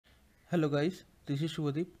Hello guys, this is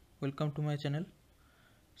Shubhadeep. Welcome to my channel.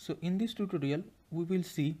 So in this tutorial we will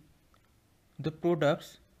see the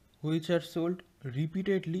products which are sold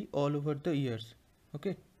repeatedly all over the years.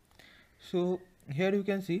 Okay, so here you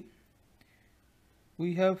can see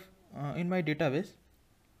we have in my database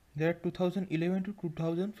there are 2011 to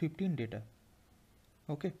 2015 data.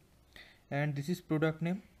 Okay, and this is product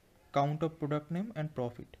name, count of product name and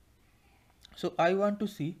profit. So I want to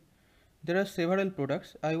see there are several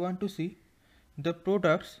products. I want to see the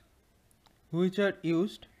products which are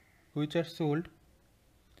used, which are sold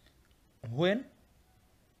when,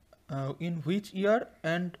 in which year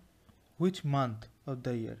and which month of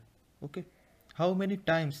the year. Okay, how many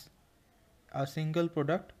times a single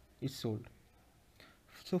product is sold.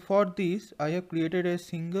 So for this I have created a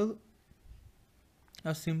simple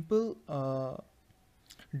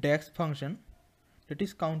DAX function, that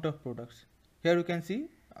is count of products. Here you can see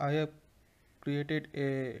I have created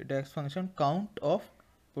a DAX function count of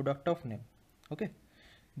product of name. Okay,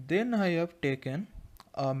 then I have taken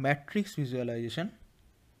a matrix visualization.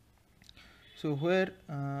 So where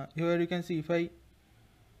here you can see if I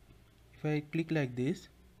click like this,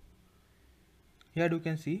 here you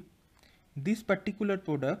can see this particular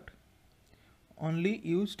product only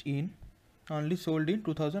sold in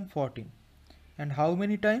 2014, and how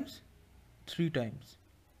many times? 3 times.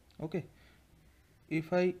 Okay,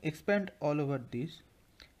 if I expand all over this,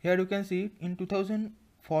 here you can see in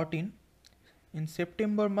 2014 in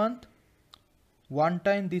September month 1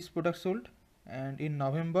 time this product sold, and in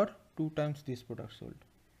November 2 times this product sold.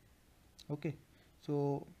 Okay,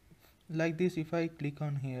 so like this, if I click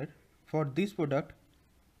on here for this product,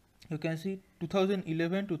 you can see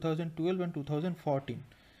 2011, 2012 and 2014,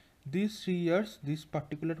 these 3 years this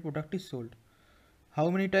particular product is sold. How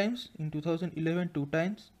many times? In 2011 2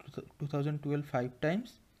 times, 2012 5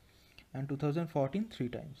 times and 2014 3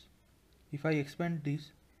 times. If I expand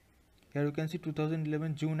this, here you can see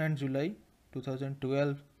 2011 June and July,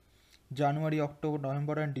 2012 January, October,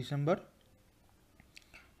 November and December,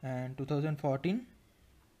 and 2014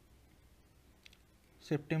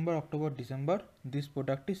 September, October, December this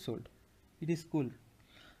product is sold. It is cool.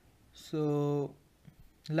 So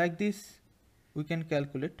like this we can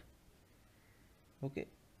calculate. Okay,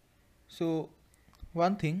 so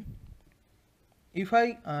one thing, if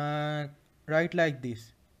I write like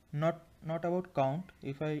this, not about count,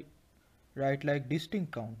 if I write like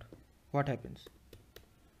distinct count, what happens?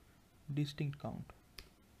 Distinct count,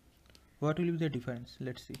 what will be the difference?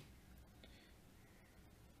 Let's see.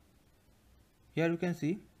 Here you can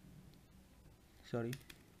see, sorry,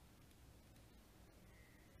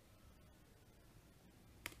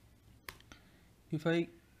 if I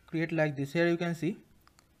create like this, here you can see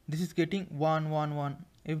this is getting 1 1 1,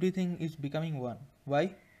 everything is becoming 1.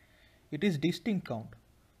 Why? It is distinct count.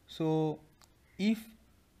 So if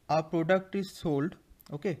a product is sold,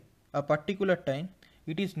 okay, a particular time,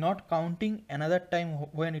 it is not counting another time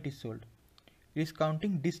when it is sold. It is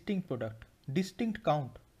counting distinct product, distinct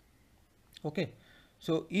count. Okay,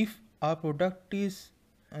 so if a product is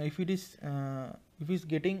if it is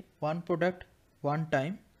getting one product one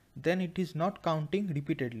time, then it is not counting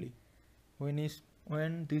repeatedly when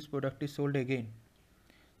this product is sold again.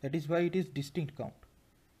 That is why it is distinct count.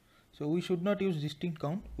 So we should not use distinct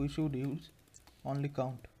count, we should use only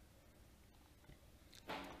count.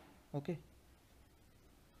 Okay,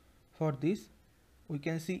 for this we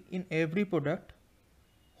can see in every product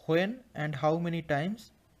when and how many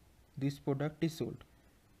times this product is sold.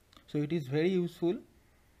 So it is very useful.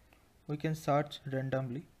 We can search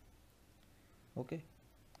randomly. Okay,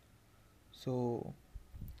 so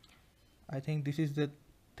I think this is the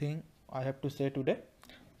thing I have to say today.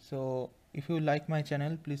 So if you like my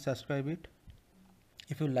channel, please subscribe it.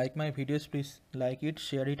 If you like my videos, please like it,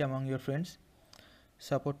 share it among your friends.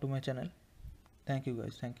 Support to my channel. Thank you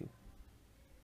guys. Thank you.